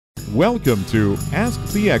Welcome to Ask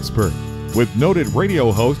the Expert with noted radio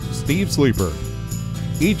host Steve Sleeper.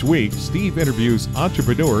 Each week, Steve interviews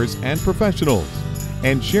entrepreneurs and professionals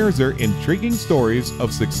and shares their intriguing stories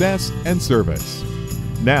of success and service.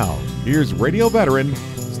 Now, here's radio veteran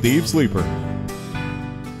Steve Sleeper.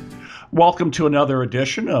 Welcome to another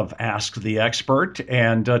edition of Ask the Expert.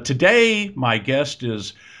 And today, my guest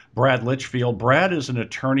is Brad Litchfield. Brad is an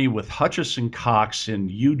attorney with Hutchison Cox in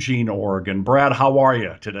Eugene, Oregon. Brad, how are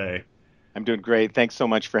you today? I'm doing great. Thanks so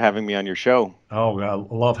much for having me on your show. Oh, I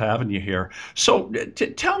love having you here. So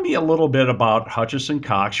tell me a little bit about Hutchison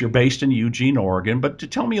Cox. You're based in Eugene, Oregon, but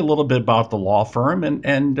tell me a little bit about the law firm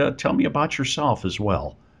and tell me about yourself as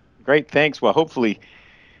well. Great, thanks. Well, hopefully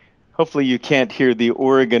you can't hear the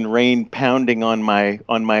Oregon rain pounding on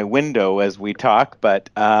my window as we talk, but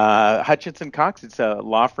Hutchison Cox, it's a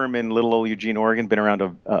law firm in little old Eugene, Oregon, been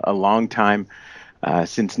around a long time,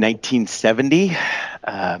 since 1970.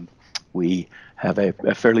 We have a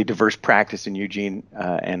fairly diverse practice in Eugene,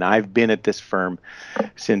 and I've been at this firm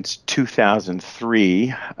since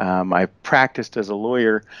 2003. I practiced as a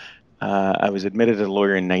lawyer. I was admitted as a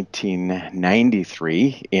lawyer in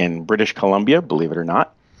 1993 in British Columbia, believe it or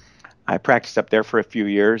not. I practiced up there for a few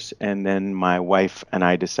years, and then my wife and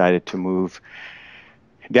I decided to move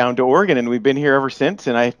down to Oregon, and we've been here ever since.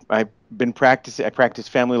 And I practiced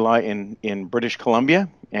family law in British Columbia,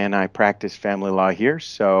 and I practice family law here.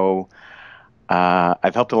 So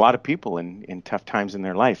I've helped a lot of people in tough times in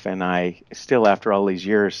their life, and I still, after all these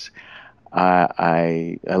years,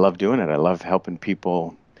 I love doing it. I love helping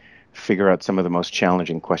people figure out some of the most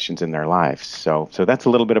challenging questions in their lives. So that's a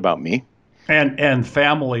little bit about me. And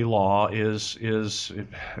family law is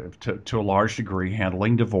to a large degree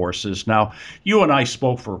handling divorces. Now, you and I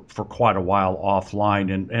spoke for quite a while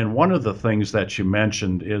offline, and one of the things that you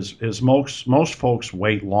mentioned is most folks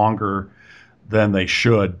wait longer than they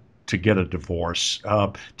should to get a divorce.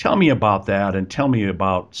 Tell me about that, and tell me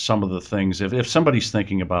about some of the things if somebody's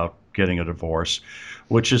thinking about getting a divorce,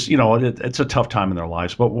 which is, it's a tough time in their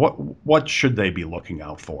lives, but what should they be looking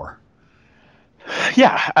out for?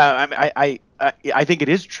 Yeah, I think it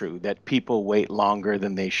is true that people wait longer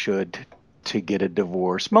than they should to get a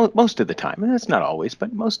divorce. Most of the time, and that's not always,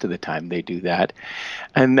 but most of the time they do that,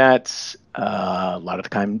 and that's a lot of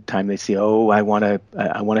the time they say, "Oh, I want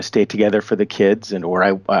to stay together for the kids," and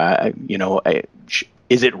or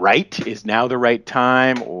is it right? Is now the right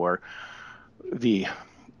time? Or the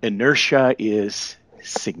inertia is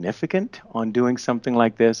significant on doing something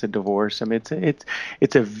like this, a divorce. I mean,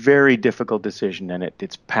 it's a very difficult decision, and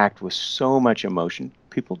it's packed with so much emotion.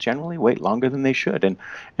 People generally wait longer than they should, and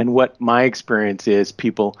what my experience is,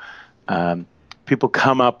 people come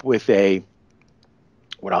up with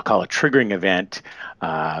what I'll call a triggering event.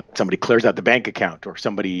 Somebody clears out the bank account, or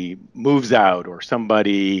somebody moves out, or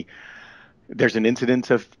there's an incident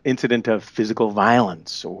of physical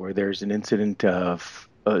violence, or there's an incident of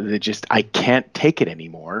I can't take it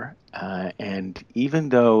anymore. And even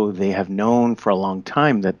though they have known for a long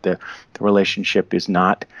time that the relationship is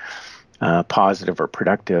not positive or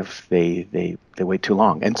productive, they wait too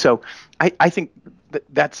long. And so I think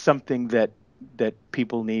that's something that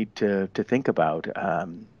people need to think about.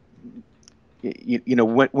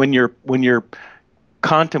 When you're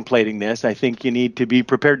contemplating this, I think you need to be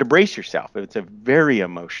prepared to brace yourself. It's a very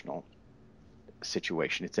emotional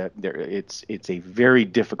situation. It's a very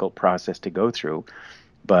difficult process to go through,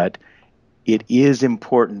 but it is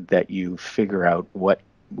important that you figure out what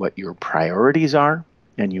your priorities are,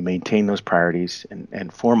 and you maintain those priorities.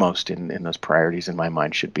 And foremost in those priorities, in my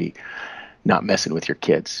mind, should be not messing with your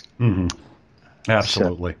kids. Mm-hmm.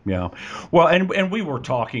 Absolutely. Yeah. Well, and we were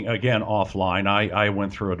talking again offline. I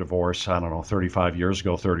went through a divorce, 35 years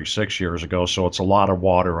ago, 36 years ago. So it's a lot of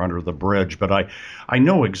water under the bridge, but I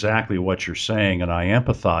know exactly what you're saying, and I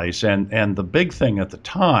empathize. And the big thing at the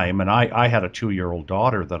time, and I had a 2-year-old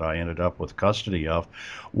daughter that I ended up with custody of,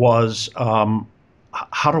 was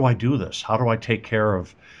how do I do this? How do I take care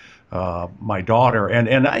of my daughter?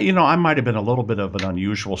 And I might have been a little bit of an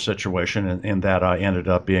unusual situation in that I ended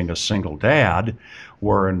up being a single dad,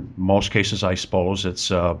 where in most cases, I suppose it's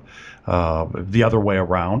the other way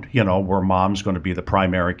around, where mom's going to be the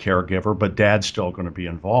primary caregiver, but dad's still going to be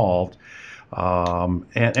involved.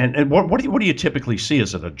 And what do you typically see?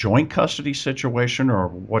 Is it a joint custody situation, or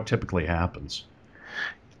what typically happens?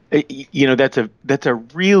 That's a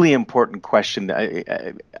really important question,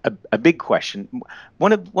 a big question.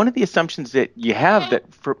 One of the assumptions that you have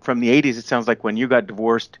that from the 80s, it sounds like when you got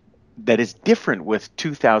divorced, that is different with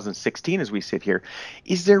 2016 as we sit here,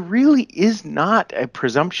 is there really is not a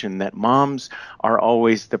presumption that moms are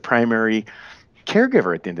always the primary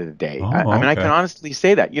caregiver at the end of the day. I Oh, mean, I can okay. honestly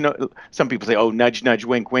say that. Some people say, "Oh, nudge, nudge,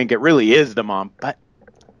 wink, wink." It really is the mom, but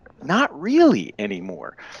not really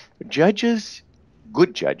anymore. Judges,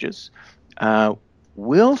 good judges, uh,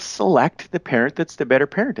 will select the parent that's the better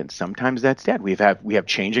parent, and sometimes that's dad. We have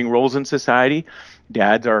changing roles in society.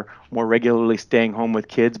 Dads are more regularly staying home with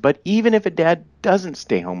kids, but even if a dad doesn't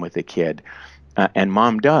stay home with a kid, and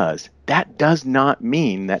mom does, that does not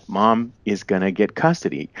mean that mom is going to get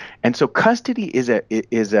custody. And so custody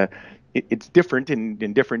it's different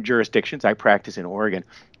in different jurisdictions. I practice in Oregon.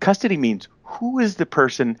 Custody means who is the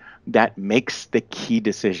person that makes the key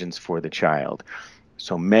decisions for the child.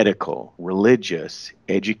 So medical, religious,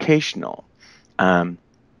 educational. Um,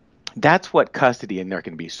 that's what custody, and there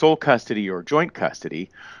can be sole custody or joint custody.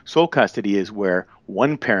 Sole custody is where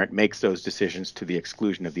one parent makes those decisions to the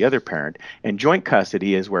exclusion of the other parent, and joint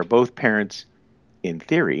custody is where both parents, in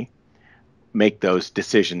theory, make those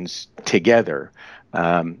decisions together.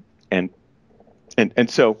 Um, and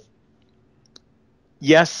so,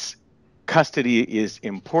 yes, custody is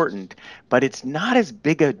important, but it's not as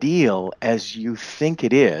big a deal as you think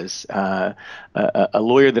it is. A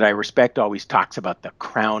lawyer that I respect always talks about the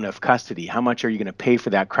crown of custody. How much are you going to pay for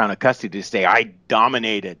that crown of custody to say, I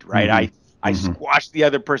dominated, right? Mm-hmm. I Mm-hmm. squashed the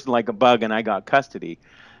other person like a bug and I got custody.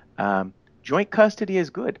 Um, Joint custody is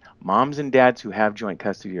good. Moms and dads who have joint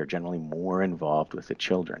custody are generally more involved with the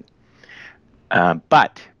children.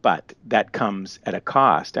 But that comes at a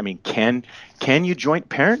cost. I mean, can you joint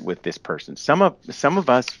parent with this person? Some of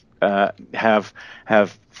us have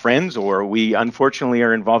friends, or we unfortunately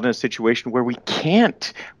are involved in a situation where we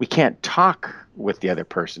can't talk with the other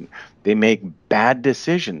person. They make bad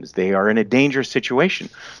decisions. They are in a dangerous situation.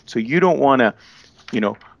 So you don't want to,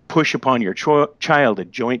 push upon your child a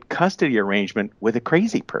joint custody arrangement with a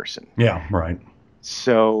crazy person. Yeah, right.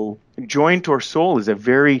 So joint or sole is a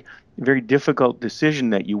very, very difficult decision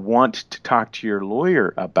that you want to talk to your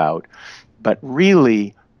lawyer about. But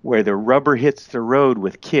really, where the rubber hits the road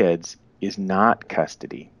with kids is not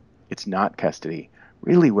custody. It's not custody.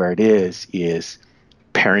 Really, where it is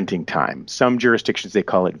parenting time. Some jurisdictions, they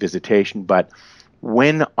call it visitation. But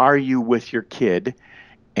when are you with your kid?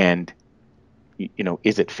 And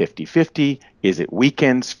is it 50-50? Is it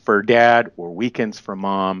weekends for dad or weekends for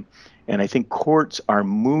mom? And I think courts are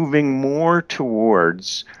moving more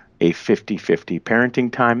towards a 50-50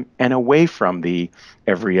 parenting time and away from the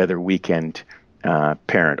every other weekend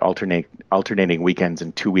parent, alternating weekends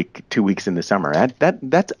and 2 weeks in the summer.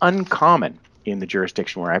 That's uncommon in the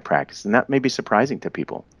jurisdiction where I practice, and that may be surprising to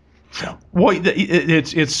people. So, Well,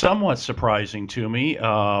 it's somewhat surprising to me.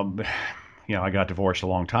 I got divorced a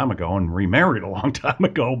long time ago and remarried a long time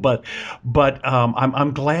ago, but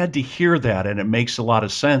I'm glad to hear that, and it makes a lot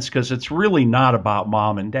of sense because it's really not about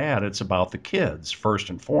mom and dad; it's about the kids first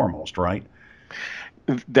and foremost, right?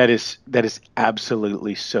 that is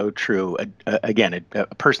absolutely so true. Again, a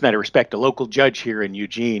person that I respect, a local judge here in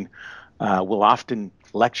Eugene, will often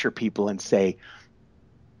lecture people and say,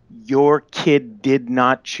 "Your kid did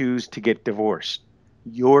not choose to get divorced.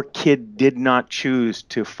 Your kid did not choose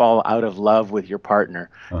to fall out of love with your partner.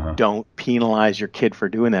 Uh-huh. Don't penalize your kid for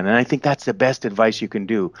doing that." And I think that's the best advice you can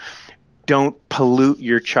do. Don't pollute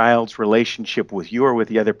your child's relationship with you or with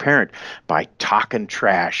the other parent by talking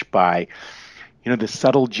trash, by the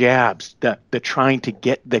subtle jabs, the trying to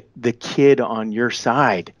get the kid on your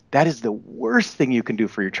side. That is the worst thing you can do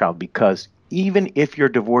for your child, because even if your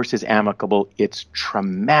divorce is amicable, it's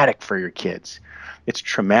traumatic for your kids. It's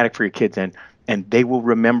traumatic for your kids, and they will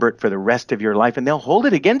remember it for the rest of your life, and they'll hold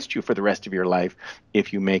it against you for the rest of your life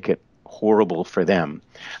if you make it horrible for them.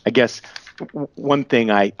 I guess one thing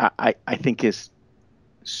I think is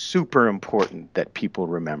super important that people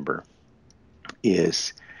remember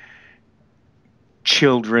is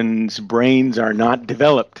children's brains are not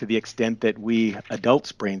developed to the extent that we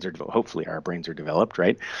adults' brains are developed. Hopefully our brains are developed,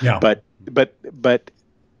 right? Yeah. But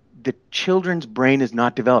the children's brain is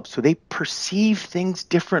not developed, so they perceive things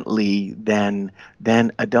differently than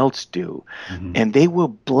adults do. Mm-hmm. And they will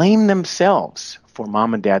blame themselves for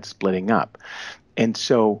mom and dad splitting up. And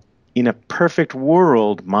so in a perfect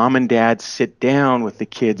world, mom and dad sit down with the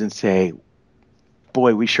kids and say,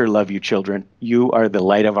 "Boy, we sure love you, children. You are the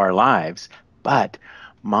light of our lives. But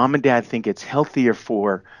mom and dad think it's healthier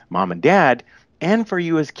for mom and dad and for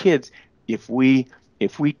you as kids if we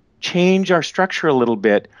change our structure a little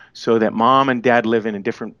bit so that mom and dad live in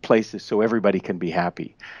different places so everybody can be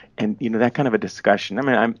happy." And that kind of a discussion. I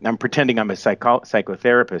mean, I'm pretending I'm a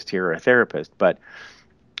psychotherapist here, or a therapist, but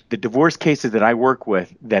the divorce cases that I work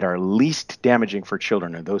with that are least damaging for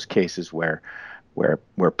children are those cases where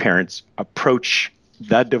parents approach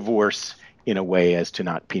the divorce in a way as to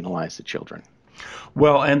not penalize the children.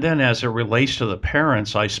 Well, and then as it relates to the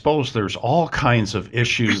parents, I suppose there's all kinds of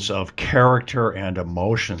issues of character and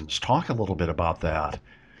emotions. Talk a little bit about that.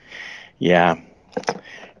 Yeah,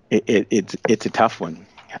 it's a tough one.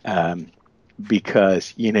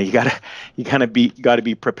 Because you gotta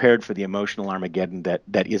be prepared for the emotional Armageddon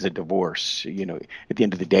that is a divorce. At the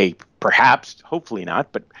end of the day, perhaps, hopefully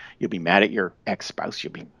not, but you'll be mad at your ex-spouse.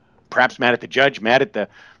 You'll be perhaps mad at the judge, mad at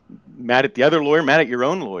the other lawyer, mad at your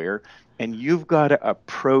own lawyer, and you've got to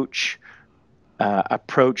approach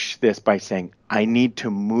this by saying, I need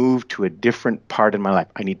to move to a different part in my life.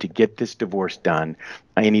 I need to get this divorce done.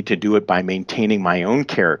 I need to do it by maintaining my own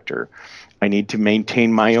character. I need to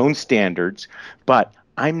maintain my own standards, but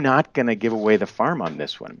I'm not going to give away the farm on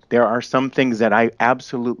this one. There are some things that I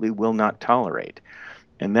absolutely will not tolerate.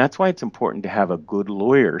 And that's why it's important to have a good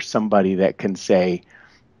lawyer, somebody that can say,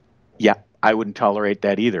 yeah, I wouldn't tolerate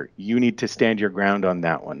that either. You need to stand your ground on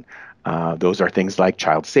that one. Those are things like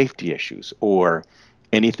child safety issues or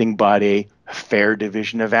anything but a fair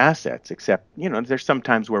division of assets, except, there's some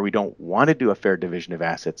times where we don't want to do a fair division of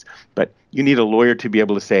assets, but you need a lawyer to be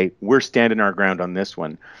able to say, we're standing our ground on this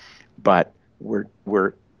one, but we're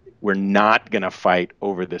not going to fight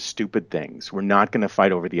over the stupid things. We're not going to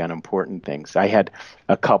fight over the unimportant things. I had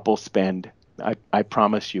a couple spend, I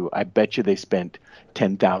promise you, I bet you they spent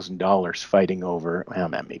 $10,000 fighting over, well,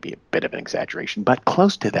 that may be a bit of an exaggeration, but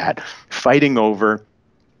close to that, fighting over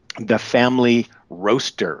the family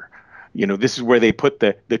roaster. This is where they put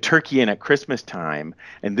the turkey in at Christmas time,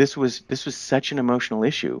 and this was such an emotional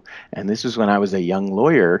issue. And this was when I was a young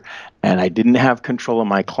lawyer, and I didn't have control of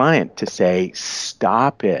my client to say,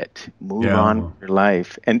 stop it, move on with your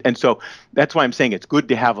life. And so that's why I'm saying it's good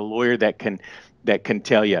to have a lawyer that can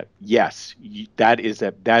tell you, yes, that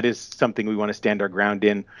is something we want to stand our ground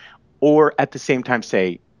in, or at the same time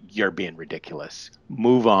say, you're being ridiculous.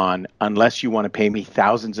 Move on, unless you want to pay me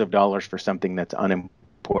thousands of dollars for something that's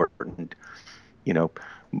unimportant.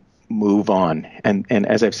 Move on. And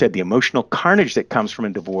as I've said, the emotional carnage that comes from a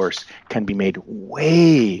divorce can be made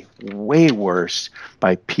way, way worse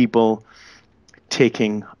by people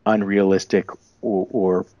taking unrealistic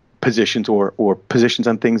or positions or positions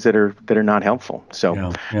on things that are not helpful.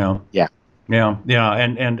 So yeah.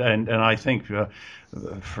 And I think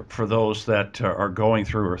for those that are going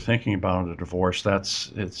through or thinking about a divorce,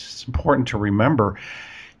 it's important to remember.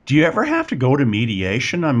 Do you ever have to go to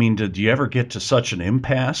mediation? I mean, did you ever get to such an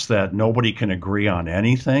impasse that nobody can agree on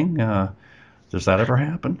anything? Does that ever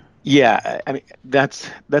happen? Yeah, I mean that's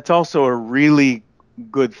also a really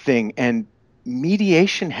good thing, and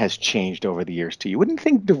mediation has changed over the years too. You wouldn't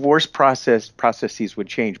think divorce processes would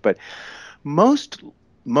change, but most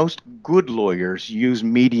good lawyers use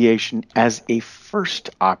mediation as a first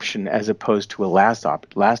option as opposed to a last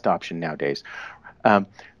option nowadays.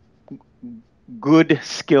 Good,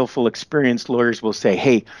 skillful, experienced lawyers will say,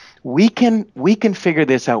 hey, we can figure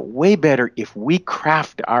this out way better if we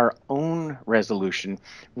craft our own resolution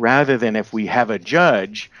rather than if we have a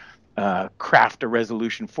judge craft a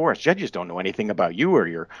resolution for us. Judges don't know anything about you or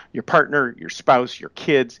your partner, your spouse, your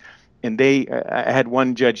kids. And I had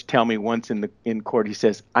one judge tell me once in court, he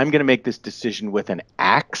says, I'm going to make this decision with an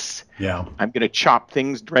axe. Yeah. I'm going to chop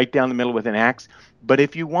things right down the middle with an axe. But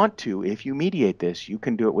if you mediate this, you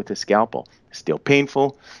can do it with a scalpel. Still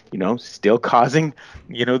painful, still causing,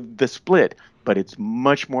 the split, but it's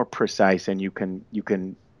much more precise, and you can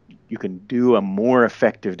do a more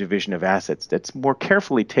effective division of assets that's more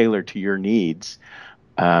carefully tailored to your needs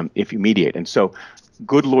if you mediate. And so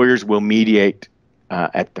good lawyers will mediate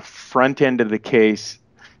at the front end of the case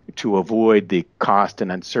to avoid the cost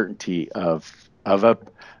and uncertainty of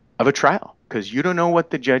a trial, because you don't know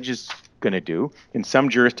what the judge is going to do. In some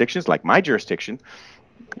jurisdictions, like my jurisdiction,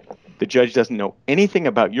 the judge doesn't know anything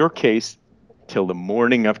about your case till the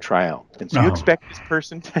morning of trial, and so you expect this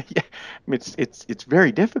person to. Yeah, I mean, it's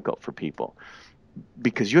very difficult for people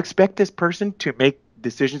because you expect this person to make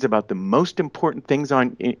decisions about the most important things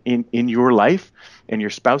in your life and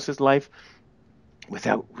your spouse's life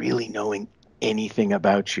without really knowing anything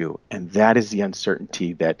about you. And that is the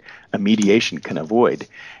uncertainty that a mediation can avoid.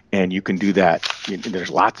 And you can do that. There's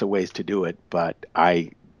lots of ways to do it, but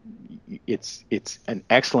it's an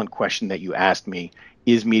excellent question that you asked me.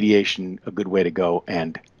 Is mediation a good way to go?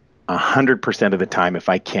 And 100% of the time, if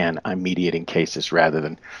I can, I'm mediating cases rather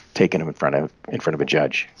than taking them in front of a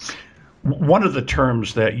judge. One of the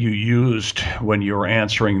terms that you used when you were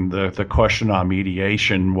answering the question on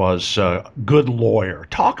mediation was good lawyer.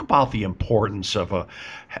 Talk about the importance of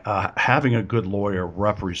having a good lawyer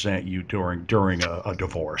represent you during a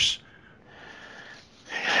divorce.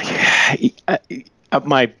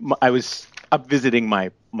 I was up visiting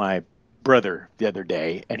my brother the other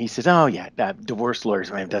day, and he says, "Oh yeah, divorce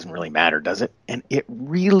lawyers, I mean, it doesn't really matter, does it?" And it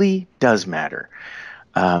really does matter.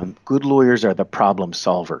 Good lawyers are the problem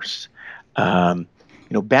solvers.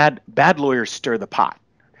 Bad lawyers stir the pot,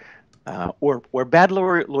 or bad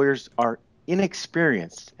lawyers are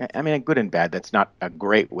inexperienced. I mean, good and bad. That's not a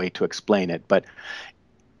great way to explain it, but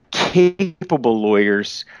capable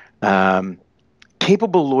lawyers are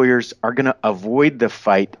going to avoid the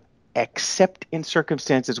fight, except in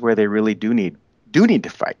circumstances where they really do need to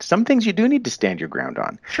fight. Some things you do need to stand your ground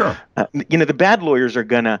on. Sure. The bad lawyers are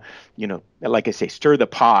going to, like I say, stir the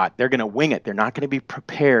pot. They're going to wing it. They're not going to be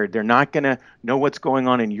prepared. They're not going to know what's going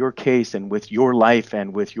on in your case and with your life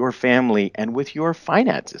and with your family and with your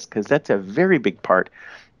finances, because that's a very big part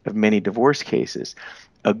of many divorce cases.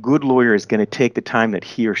 A good lawyer is going to take the time that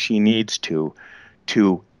he or she needs to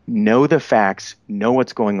know the facts, know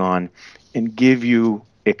what's going on, and give you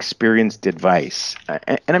experienced advice.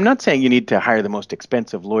 And I'm not saying you need to hire the most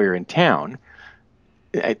expensive lawyer in town.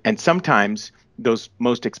 And sometimes those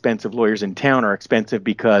most expensive lawyers in town are expensive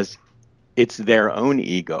because it's their own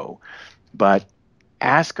ego. But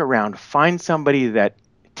ask around, find somebody that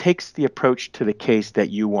takes the approach to the case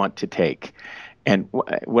that you want to take. And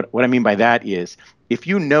what I mean by that is, if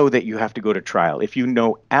you know that you have to go to trial, if you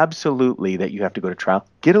know absolutely that you have to go to trial,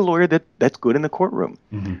 get a lawyer that's good in the courtroom.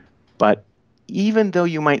 Mm-hmm. But even though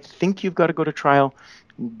you might think you've got to go to trial,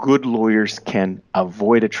 good lawyers can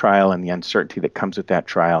avoid a trial and the uncertainty that comes with that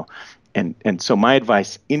trial. And so my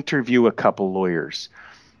advice, interview a couple lawyers,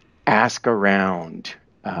 ask around,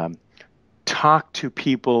 talk to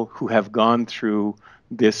people who have gone through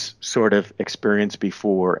this sort of experience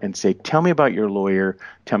before and say, tell me about your lawyer,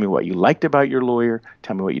 tell me what you liked about your lawyer,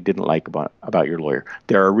 tell me what you didn't like about your lawyer.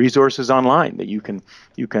 There are resources online that you can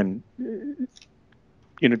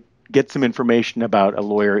get some information about a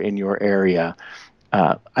lawyer in your area.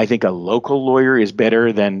 I think a local lawyer is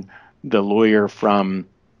better than the lawyer from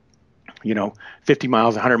 50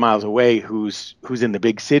 miles, 100 miles away who's in the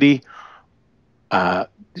big city,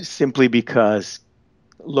 simply because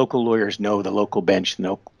local lawyers know the local bench,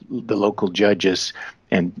 know the local judges,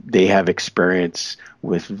 and they have experience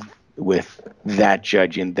with that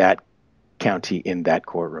judge in that county in that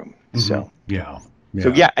courtroom. Mm-hmm.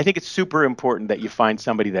 So I think it's super important that you find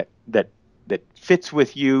somebody that fits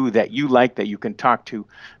with you, that you like, that you can talk to,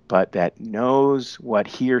 but that knows what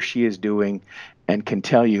he or she is doing and can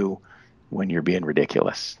tell you when you're being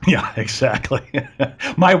ridiculous. Yeah, exactly.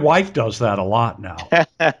 My wife does that a lot now.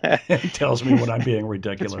 Tells me when I'm being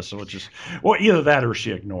ridiculous, so either that or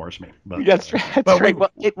she ignores me. But, that's right.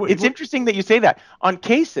 It's interesting that you say that. On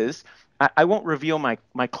cases, I won't reveal my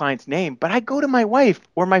client's name, but I go to my wife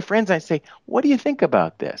or my friends and I say, what do you think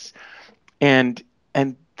about this? And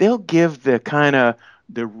they'll give the kind of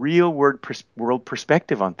the real world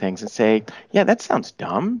perspective on things and say, yeah, that sounds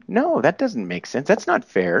dumb. No, that doesn't make sense. That's not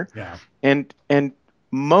fair. Yeah. And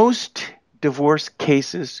most divorce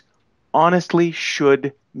cases honestly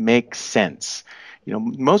should make sense.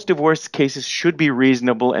 Most divorce cases should be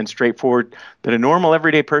reasonable and straightforward, that a normal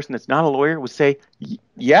everyday person that's not a lawyer would say,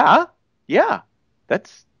 yeah,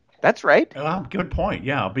 that's right. Good point.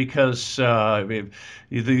 Yeah, because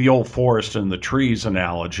the old forest and the trees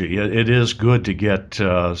analogy, it is good to get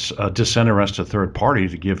a disinterested third party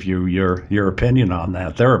to give you your opinion on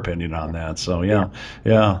that, their opinion on that. So yeah,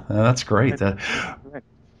 that's great.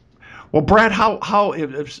 Well, Brad, how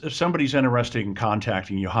if somebody's interested in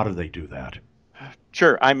contacting you, how do they do that?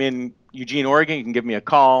 Sure, I'm in Eugene, Oregon. You can give me a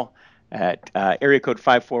call at area code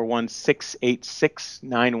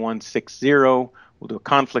 541-686-9160. We'll do a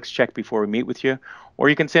conflicts check before we meet with you. Or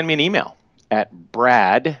you can send me an email at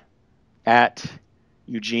brad@eugene,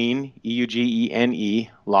 EUGENE,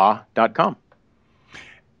 law.com.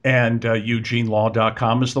 And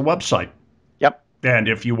eugenelaw.com is the website. Yep. And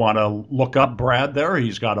if you want to look up Brad there,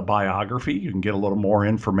 he's got a biography. You can get a little more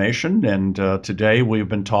information. And today we've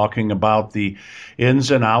been talking about the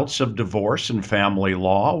ins and outs of divorce and family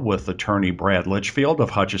law with attorney Brad Litchfield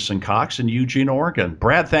of Hutchison Cox in Eugene, Oregon.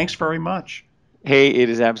 Brad, thanks very much. Hey, it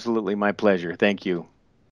is absolutely my pleasure. Thank you.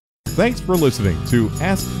 Thanks for listening to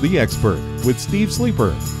Ask the Expert with Steve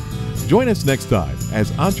Sleeper. Join us next time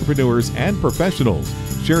as entrepreneurs and professionals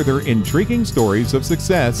share their intriguing stories of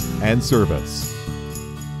success and service.